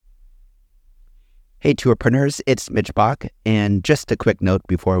Hey, tourpreneurs, it's Mitch Bach, and just a quick note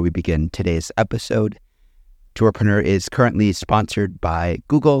before we begin today's episode. Tourpreneur is currently sponsored by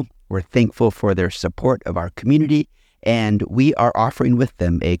Google. We're thankful for their support of our community, and we are offering with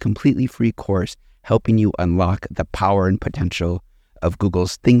them a completely free course helping you unlock the power and potential of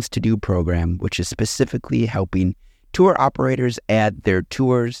Google's Things to Do program, which is specifically helping tour operators add their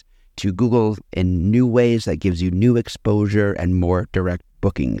tours to Google in new ways that gives you new exposure and more direct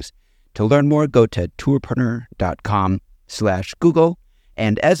bookings. To learn more, go to tourpreneur.com/Google.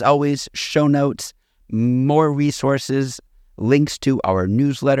 And as always, show notes, more resources, links to our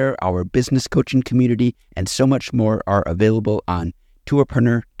newsletter, our business coaching community, and so much more are available on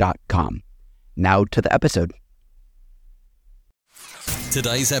tourpreneur.com. Now to the episode.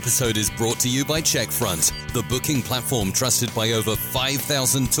 Today's episode is brought to you by Checkfront, the booking platform trusted by over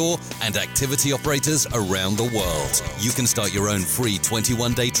 5,000 tour and activity operators around the world. You can start your own free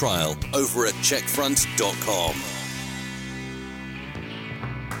 21-day trial over at checkfront.com.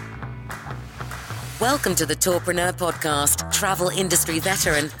 Welcome to the Tourpreneur Podcast. Travel industry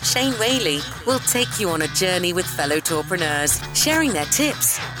veteran Shane Whaley will take you on a journey with fellow tourpreneurs, sharing their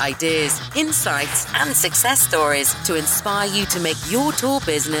tips, ideas, insights, and success stories to inspire you to make your tour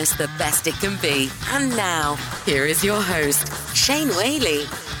business the best it can be. And now, here is your host, Shane Whaley.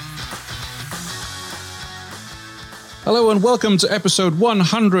 Hello and welcome to episode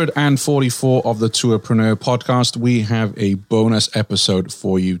 144 of the Tourpreneur Podcast. We have a bonus episode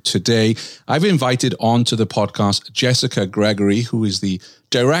for you today. I've invited onto the podcast Jessica Gregory, who is the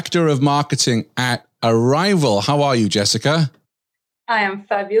Director of Marketing at Arival. How are you, Jessica? I am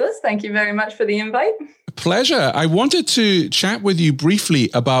fabulous. Thank you very much for the invite. Pleasure. I wanted to chat with you briefly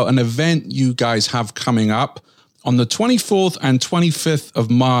about an event you guys have coming up on the 24th and 25th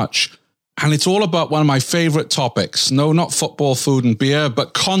of March. And it's all about one of my favorite topics. No, not football, food, and beer,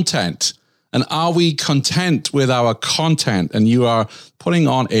 but content. And are we content with our content? And you are putting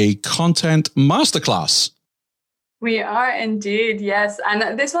on a content masterclass. We are indeed, yes.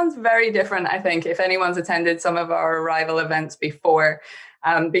 And this one's very different, I think, if anyone's attended some of our Arival events before.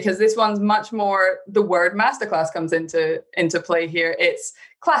 Because this one's much more, the word masterclass comes into play here. It's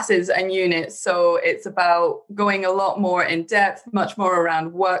classes and units. So it's about going a lot more in depth, much more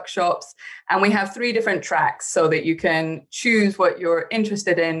around workshops. And we have 3 different tracks so that you can choose what you're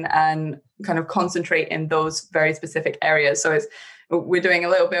interested in and kind of concentrate in those very specific areas. So we're doing a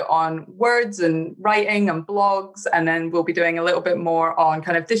little bit on words and writing and blogs, and then we'll be doing a little bit more on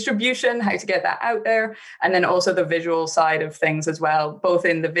kind of distribution, how to get that out there, and then also the visual side of things as well, both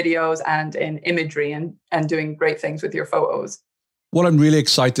in the videos and in imagery and doing great things with your photos. What I'm really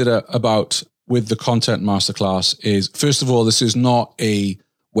excited about with the content masterclass is, first of all, this is not a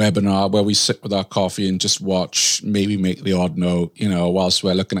webinar where we sit with our coffee and just watch, maybe make the odd note, whilst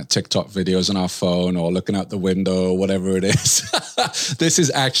we're looking at TikTok videos on our phone or looking out the window, whatever it is. This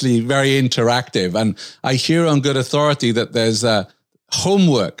is actually very interactive. And I hear on good authority that there's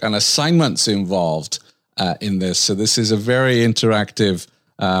homework and assignments involved in this. So this is a very interactive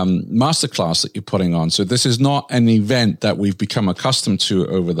masterclass that you're putting on. So this is not an event that we've become accustomed to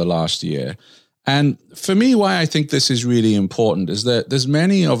over the last year. And for me, why I think this is really important is that there's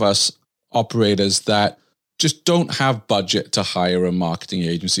many of us operators that just don't have budget to hire a marketing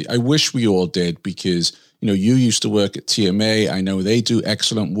agency. I wish we all did, because, you used to work at TMA. I know they do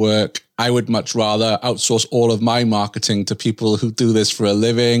excellent work. I would much rather outsource all of my marketing to people who do this for a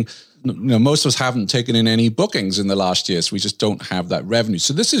living. Most of us haven't taken in any bookings in the last year, so we just don't have that revenue.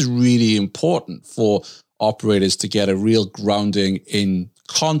 So this is really important for operators to get a real grounding in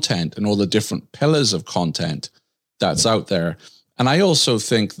content and all the different pillars of content that's out there. And I also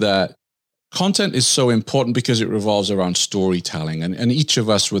think that content is so important because it revolves around storytelling. And each of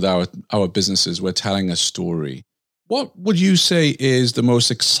us with our businesses, we're telling a story. What would you say is the most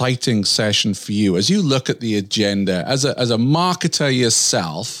exciting session for you as you look at the agenda as a marketer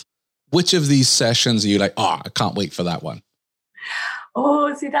yourself? Which of these sessions are you like, I can't wait for that one?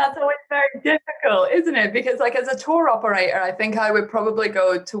 Oh, see, that's always very difficult, isn't it? Because as a tour operator, I think I would probably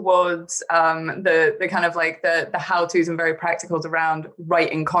go towards the kind of the how-tos and very practicals around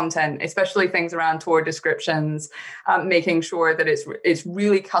writing content, especially things around tour descriptions, making sure that it's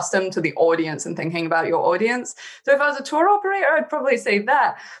really custom to the audience and thinking about your audience. So if I was a tour operator, I'd probably say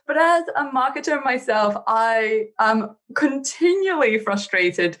that. But as a marketer myself, I am continually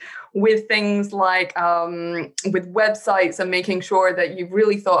frustrated with things like with websites and making sure that you've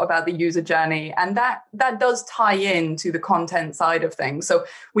really thought about the user journey. And that does tie in to the content side of things. So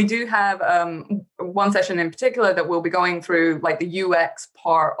we do have one session in particular that we'll be going through the UX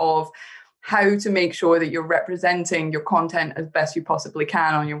part of how to make sure that you're representing your content as best you possibly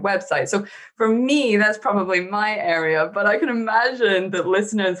can on your website. So for me, that's probably my area, but I can imagine that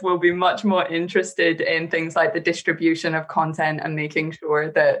listeners will be much more interested in things like the distribution of content and making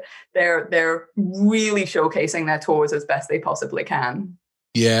sure that they're really showcasing their tours as best they possibly can.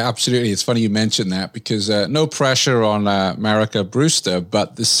 Yeah, absolutely. It's funny you mentioned that because no pressure on Marika Brewster,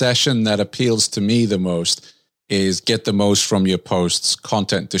 but the session that appeals to me the most is get the most from your posts,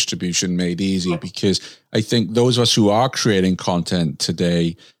 content distribution made easy, because I think those of us who are creating content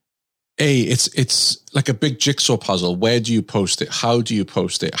today, it's like a big jigsaw puzzle. Where do you post it? How do you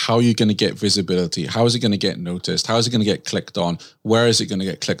post it? How are you going to get visibility? How is it going to get noticed? How is it going to get clicked on? Where is it going to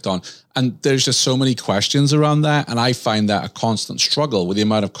get clicked on? And there's just so many questions around that. And I find that a constant struggle with the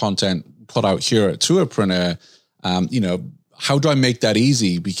amount of content put out here at Tourpreneur. How do I make that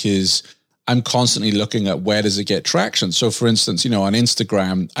easy? Because I'm constantly looking at where does it get traction. So for instance, on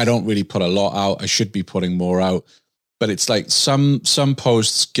Instagram, I don't really put a lot out. I should be putting more out, but it's like some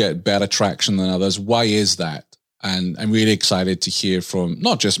posts get better traction than others. Why is that? And I'm really excited to hear from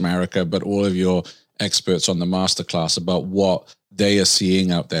not just Marika, but all of your experts on the masterclass about what they are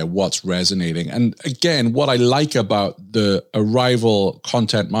seeing out there, what's resonating. And again, what I like about the Arival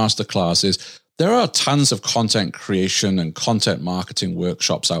content masterclass is there are tons of content creation and content marketing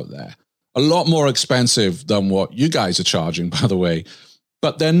workshops out there. A lot more expensive than what you guys are charging, by the way,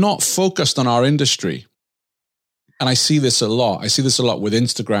 but they're not focused on our industry. And I see this a lot. I see this a lot with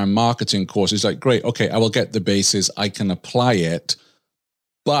Instagram marketing courses. Like, great, okay, I will get the basis, I can apply it.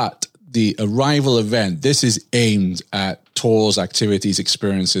 But the Arival event, this is aimed at tours, activities,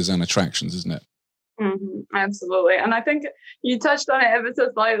 experiences, and attractions, isn't it? Mm-hmm, absolutely. And I think you touched on it ever so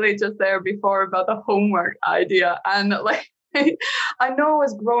slightly just there before about the homework idea. And I know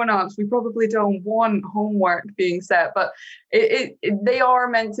as grown-ups, we probably don't want homework being set, but they are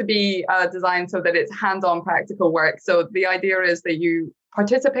meant to be designed so that it's hands-on practical work. So the idea is that you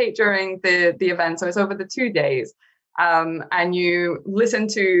participate during the event. So it's over the 2 days. And you listen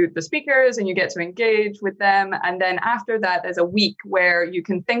to the speakers and you get to engage with them. And then after that, there's a week where you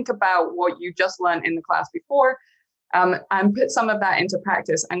can think about what you just learned in the class before, and put some of that into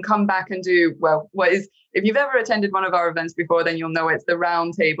practice and come back and do, if you've ever attended one of our events before, then you'll know it's the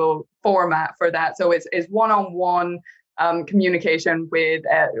roundtable format for that. So it's one-on-one communication with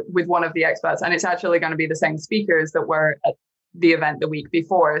one of the experts. And it's actually going to be the same speakers that were at the event the week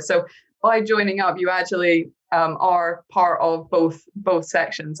before. So by joining up, you actually are part of both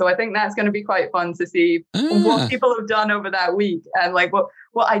sections. So I think that's going to be quite fun to see what people have done over that week and like what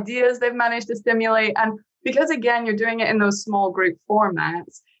ideas they've managed to stimulate. And because, again, you're doing it in those small group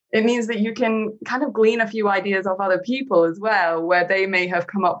formats, it means that you can kind of glean a few ideas of other people as well, where they may have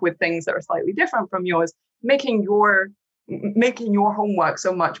come up with things that are slightly different from yours, making your homework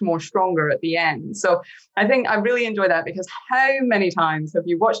so much more stronger at the end. So I think I really enjoy that, because how many times have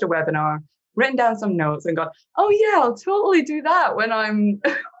you watched a webinar, written down some notes and gone, oh yeah, I'll totally do that when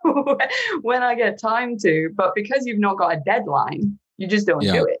I get time to, but because you've not got a deadline, you just don't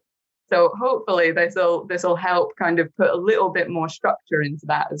do it. So hopefully this will help kind of put a little bit more structure into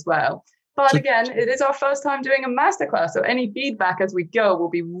that as well. But again, it is our first time doing a masterclass, so any feedback as we go will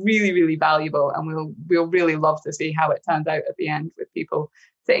be really, really valuable, and we'll really love to see how it turns out at the end with people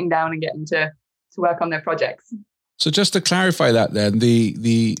sitting down and getting to work on their projects. So just to clarify that then,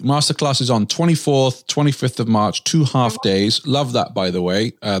 the masterclass is on 24th, 25th of March, 2 half days. Love that, by the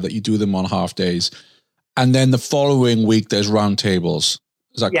way, that you do them on half days. And then the following week, there's roundtables.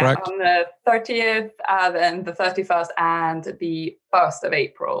 Is that correct? On the 30th, then the 31st, and the 1st of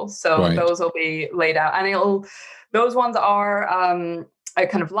April. So those will be laid out, and those ones are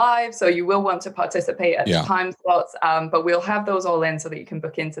kind of live. So you will want to participate at the time slots, but we'll have those all in so that you can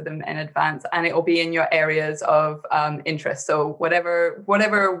book into them in advance, and it will be in your areas of interest. So whatever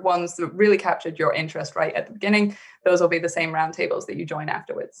ones that really captured your interest right at the beginning, those will be the same roundtables that you join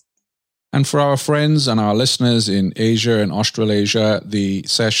afterwards. And for our friends and our listeners in Asia and Australasia, the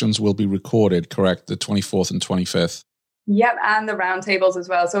sessions will be recorded, correct? The 24th and 25th. Yep, and the roundtables as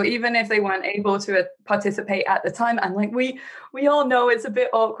well. So even if they weren't able to participate at the time, and like we all know it's a bit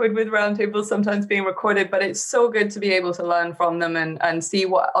awkward with roundtables sometimes being recorded, but it's so good to be able to learn from them and see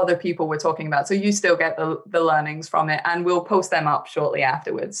what other people were talking about. So you still get the learnings from it, and we'll post them up shortly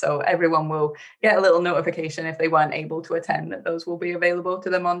afterwards. So everyone will get a little notification if they weren't able to attend, that those will be available to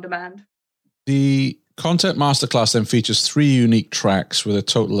them on demand. The Content Masterclass then features 3 unique tracks with a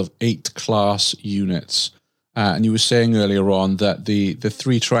total of 8 class units. And you were saying earlier on that the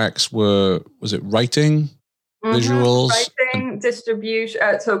 3 tracks was it writing, visuals? Writing, distribution,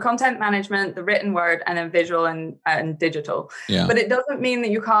 so content management, the written word, and then visual and digital. Yeah. But it doesn't mean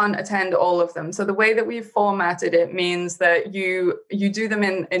that you can't attend all of them. So the way that we've formatted it means that you do them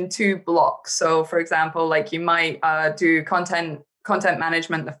in two blocks. So for example, like you might do content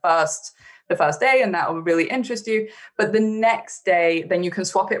management the first day, and that will really interest you. But the next day, then you can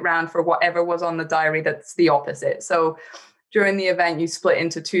swap it around for whatever was on the diary that's the opposite. So during the event, you split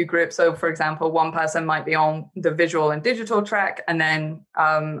into two groups. So for example, one person might be on the visual and digital track, and then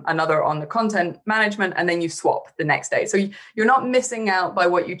another on the content management, and then you swap the next day. So you're not missing out by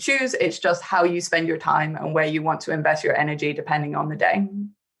what you choose. It's just how you spend your time and where you want to invest your energy depending on the day.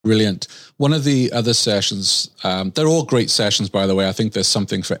 Brilliant. One of the other sessions, they're all great sessions, by the way. I think there's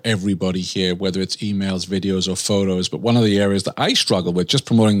something for everybody here, whether it's emails, videos, or photos. But one of the areas that I struggle with just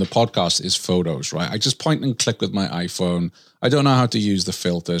promoting the podcast is photos, right? I just point and click with my iPhone. I don't know how to use the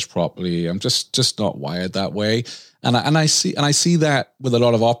filters properly. I'm just not wired that way. And I see that with a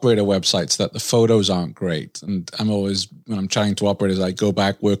lot of operator websites that the photos aren't great. And I'm always, when I'm chatting to operators, I go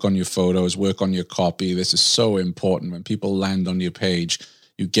back, work on your photos, work on your copy. This is so important. When people land on your page,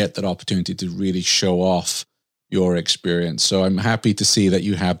 you get that opportunity to really show off your experience. So I'm happy to see that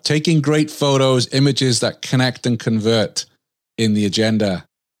you have taking great photos, images that connect and convert in the agenda.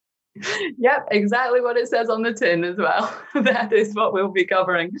 Yep, exactly what it says on the tin as well. That is what we'll be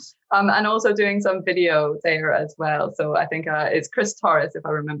covering. And also doing some video there as well. So I think it's Chris Torres, if I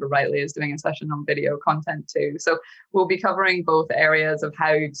remember rightly, is doing a session on video content too. So we'll be covering both areas of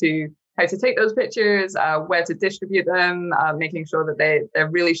how to take those pictures, where to distribute them, making sure that they're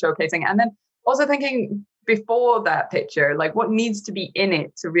really showcasing. And then also thinking before that picture, like what needs to be in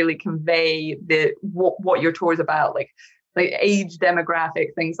it to really convey what your tour is about, like age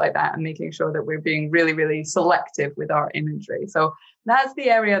demographic, things like that, and making sure that we're being really, really selective with our imagery. So that's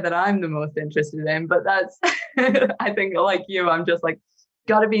the area that I'm the most interested in. But that's, I think like you, I'm just like,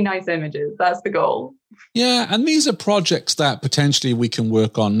 got to be nice images. That's the goal. Yeah, and these are projects that potentially we can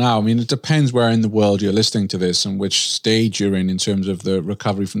work on now. I mean, it depends where in the world you're listening to this and which stage you're in terms of the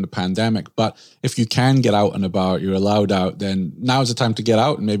recovery from the pandemic. But if you can get out and about, you're allowed out, then now's the time to get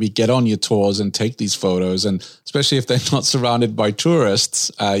out and maybe get on your tours and take these photos. And especially if they're not surrounded by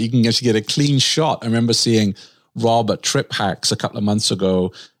tourists, you can actually get a clean shot. I remember seeing Rob at Trip Hacks a couple of months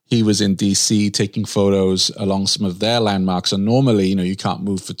ago. He was in DC taking photos along some of their landmarks. And normally, you can't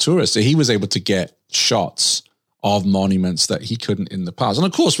move for tourists. So he was able to get shots of monuments that he couldn't in the past. And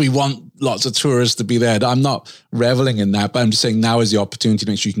of course, we want lots of tourists to be there. I'm not reveling in that, but I'm just saying now is the opportunity to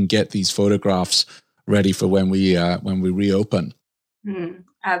make sure you can get these photographs ready for when we reopen.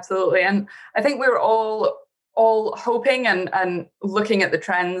 Absolutely. And I think we're all hoping and looking at the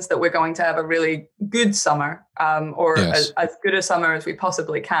trends that we're going to have a really good summer, or yes, as good a summer as we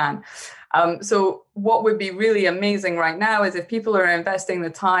possibly can. So what would be really amazing right now is if people are investing the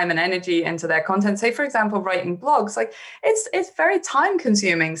time and energy into their content, say, for example, writing blogs, like it's very time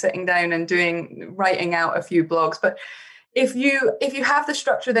consuming sitting down and writing out a few blogs. But if you have the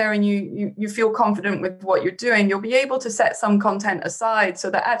structure there and you feel confident with what you're doing, you'll be able to set some content aside so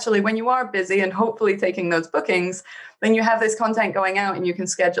that actually when you are busy and hopefully taking those bookings, then you have this content going out and you can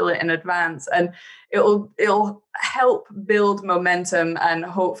schedule it in advance, and it'll help build momentum and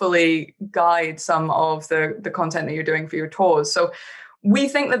hopefully guide some of the content that you're doing for your tours. So we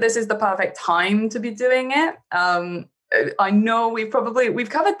think that this is the perfect time to be doing it. I know we've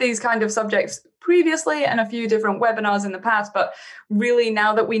covered these kind of subjects previously in a few different webinars in the past, but really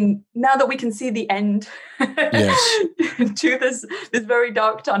now that we can see the end yes, to this very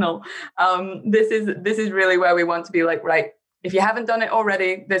dark tunnel, this is really where we want to be like, right, if you haven't done it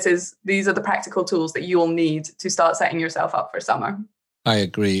already, these are the practical tools that you will need to start setting yourself up for summer. I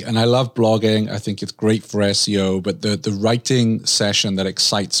agree. And I love blogging. I think it's great for SEO, but the writing session that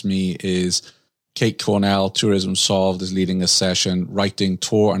excites me is Kate Cornell, Tourism Solved, is leading a session, writing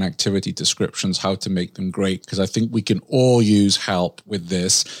tour and activity descriptions, how to make them great, because I think we can all use help with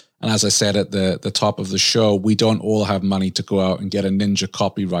this. And as I said at the top of the show, we don't all have money to go out and get a ninja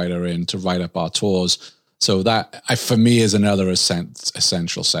copywriter in to write up our tours. So that, for me, is another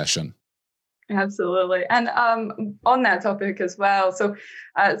essential session. Absolutely. And on that topic as well, so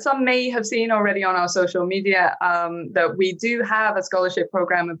some may have seen already on our social media that we do have a scholarship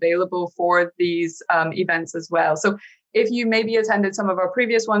program available for these events as well. So if you maybe attended some of our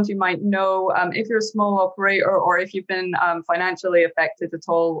previous ones, you might know if you're a small operator or if you've been financially affected at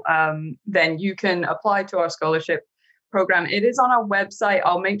all, then you can apply to our scholarship program. It is on our website.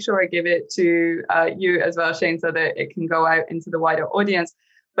 I'll make sure I give it to you as well, Shane, so that it can go out into the wider audience.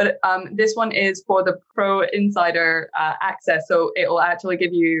 But this one is for the Pro Insider access. So it will actually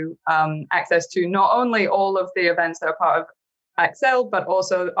give you access to not only all of the events that are part of Excel, but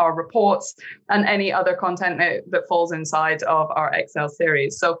also our reports and any other content that falls inside of our Excel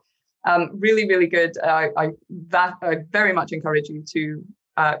series. So really, really good. I very much encourage you to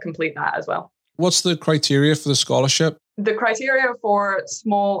complete that as well. What's the criteria for the scholarship? The criteria for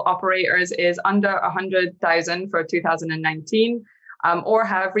small operators is under 100,000 for 2019, or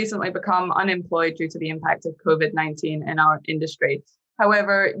have recently become unemployed due to the impact of COVID-19 in our industry.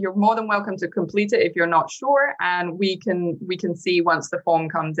 However, you're more than welcome to complete it if you're not sure, and we can see once the form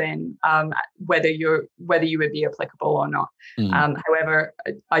comes in whether you would be applicable or not. However,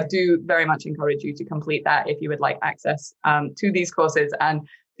 I do very much encourage you to complete that if you would like access to these courses and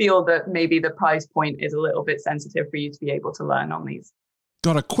feel that maybe the price point is a little bit sensitive for you to be able to learn on these.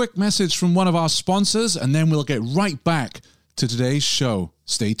 Got a quick message from one of our sponsors, and then we'll get right back to today's show.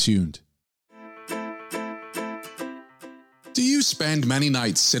 Stay tuned. Do you spend many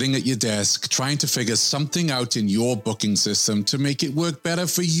nights sitting at your desk trying to figure something out in your booking system to make it work better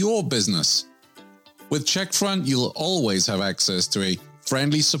for your business? With Checkfront, you'll always have access to a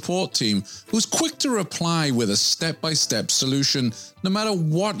friendly support team who's quick to reply with a step-by-step solution no matter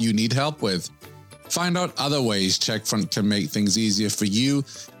what you need help with. Find out other ways Checkfront can make things easier for you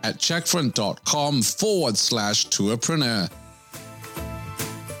at checkfront.com/tourpreneur.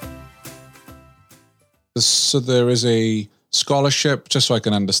 So there is a scholarship, just so I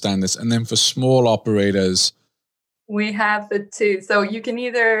can understand this, and then for small operators, we have the two. So you can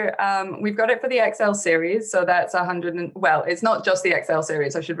either, we've got it for the Excel series. So that's 100. Well, it's not just the Excel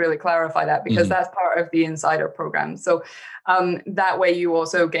series. I should really clarify that because that's part of the insider program. So that way you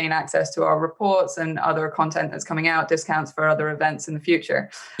also gain access to our reports and other content that's coming out, discounts for other events in the future.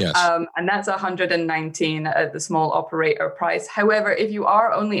 Yes. And that's 119 at the small operator price. However, if you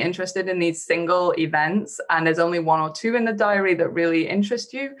are only interested in these single events and there's only one or two in the diary that really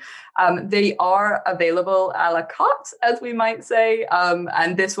interest you, they are available a la carte, as we might say.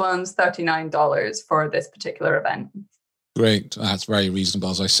 And this one's $39 for this particular event. Great. That's very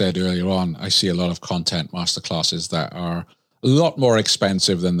reasonable. As I said earlier on, I see a lot of content masterclasses that are a lot more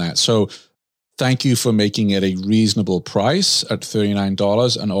expensive than that. So thank you for making it a reasonable price at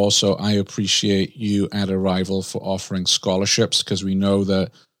 $39. And also, I appreciate you at Arival for offering scholarships, because we know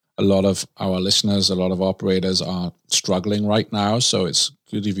that a lot of our listeners, a lot of operators are struggling right now. So it's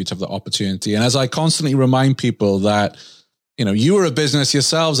good of you to have the opportunity. And as I constantly remind people that, you know, you are a business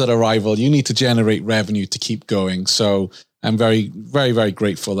yourselves at Arival, you need to generate revenue to keep going. So I'm very, very, very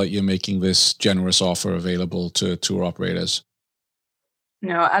grateful that you're making this generous offer available to tour operators.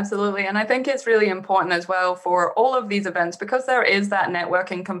 No, absolutely. And I think it's really important as well for all of these events, because there is that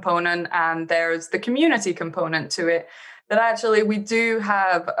networking component and there's the community component to it, that actually we do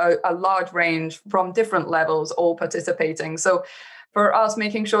have a large range from different levels all participating. So for us,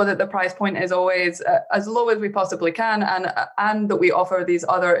 making sure that the price point is always as low as we possibly can, and that we offer these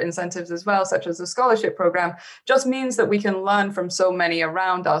other incentives as well, such as the scholarship program, just means that we can learn from so many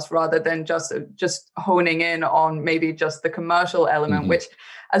around us rather than just honing in on maybe just the commercial element, which,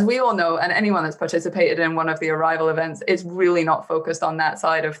 as we all know, and anyone that's participated in one of the Arival events, is really not focused on that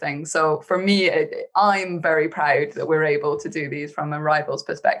side of things. So for me, I'm very proud that we're able to do these from Arival's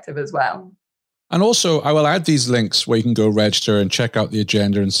perspective as well. And also, I will add these links where you can go register and check out the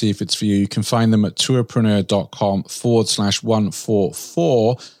agenda and see if it's for you. You can find them at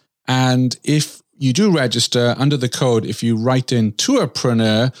tourpreneur.com/144. And if you do register under the code, if you write in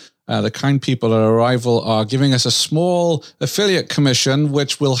Tourpreneur, the kind people at Arival are giving us a small affiliate commission,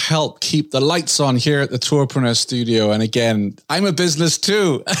 which will help keep the lights on here at the Tourpreneur studio. And again, I'm a business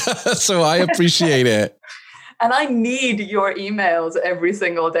too, so I appreciate it. And I need your emails every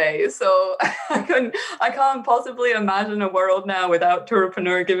single day. So I can't possibly imagine a world now without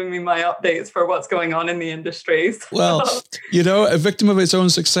Tourpreneur giving me my updates for what's going on in the industry. So. Well, you know, a victim of its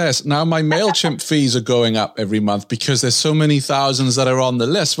own success. Now my MailChimp fees are going up every month because there's so many thousands that are on the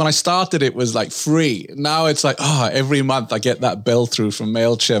list. When I started, it was like free. Now it's like, every month I get that bill through from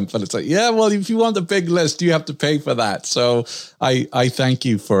MailChimp. And it's like, yeah, well, if you want a big list, you have to pay for that. So I thank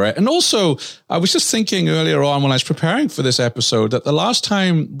you for it. And also, I was just thinking earlier on when I was preparing for this episode that the last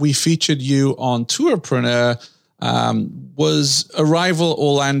time we featured you on Tourpreneur was Arival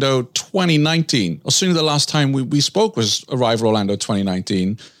Orlando 2019. Or soon the last time we spoke was Arival Orlando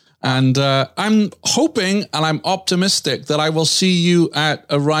 2019. And I'm hoping and I'm optimistic that I will see you at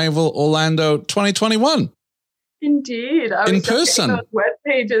Arival Orlando 2021. Indeed. I was in person. Those web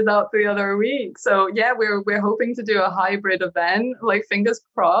pages up the other week. So yeah, we're hoping to do a hybrid event, like fingers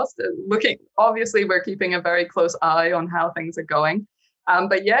crossed. Obviously we're keeping a very close eye on how things are going.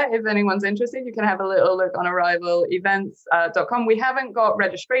 But yeah, if anyone's interested, you can have a little look on arivalevents.com. We haven't got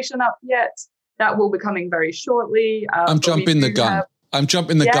registration up yet. that will be coming very shortly. I'm jumping the gun. I'm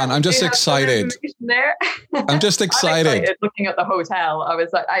jumping the gun. I'm just excited. I'm just excited. I'm excited. Looking at the hotel, I was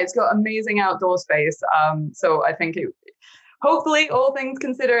like, it's got amazing outdoor space. So I think hopefully, all things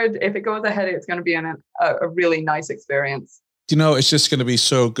considered, if it goes ahead, it's going to be a really nice experience. It's just going to be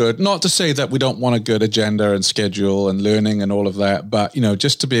so good. Not to say that we don't want a good agenda and schedule and learning and all of that, but,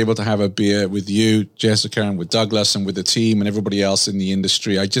 just to be able to have a beer with you, Jessica, and with Douglas and with the team and everybody else in the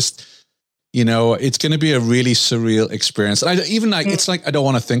industry, it's going to be a really surreal experience. And it's like, I don't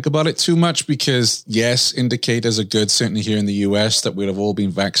want to think about it too much because, yes, indicators are good, certainly here in the US, that we'd have all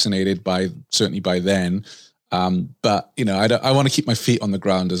been vaccinated certainly by then. But, I want to keep my feet on the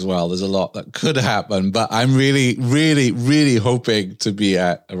ground as well. There's a lot that could happen, but I'm really, really, really hoping to be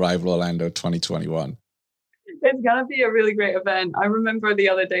at Arival Orlando 2021. It's going to be a really great event. I remember the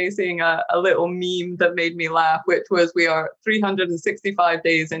other day seeing a little meme that made me laugh, which was we are 365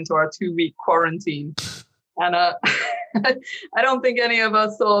 days into our 2-week quarantine. And I don't think any of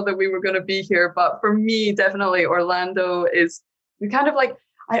us saw that we were going to be here. But for me, definitely Orlando is kind of like,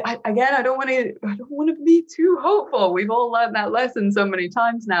 I don't want to be too hopeful. We've all learned that lesson so many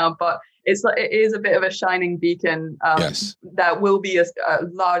times now, but it is a bit of a shining beacon that will be a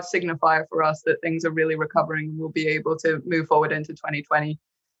large signifier for us that things are really recovering and we'll be able to move forward into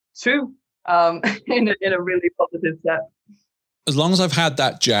 2022 in a really positive step. As long as I've had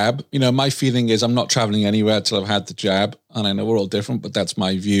that jab, my feeling is I'm not traveling anywhere till I've had the jab. And I know we're all different, but that's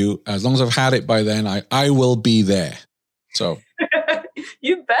my view. As long as I've had it by then, I will be there. So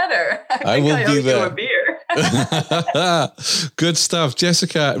you better. I will be there. A beer. Good stuff.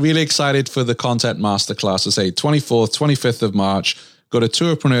 Jessica, really excited for the content masterclass. I say 24th, 25th of March. Go to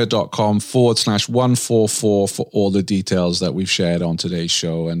tourpreneur.com/144 for all the details that we've shared on today's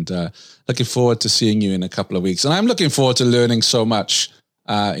show. And looking forward to seeing you in a couple of weeks. And I'm looking forward to learning so much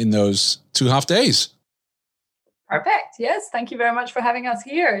in those 2.5 days. Perfect. Yes. Thank you very much for having us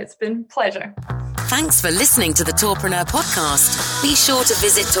here. It's been a pleasure. Thanks for listening to the Tourpreneur podcast. Be sure to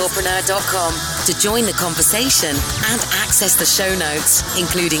visit tourpreneur.com to join the conversation and access the show notes,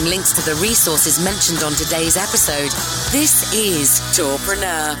 including links to the resources mentioned on today's episode. This is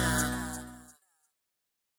Tourpreneur.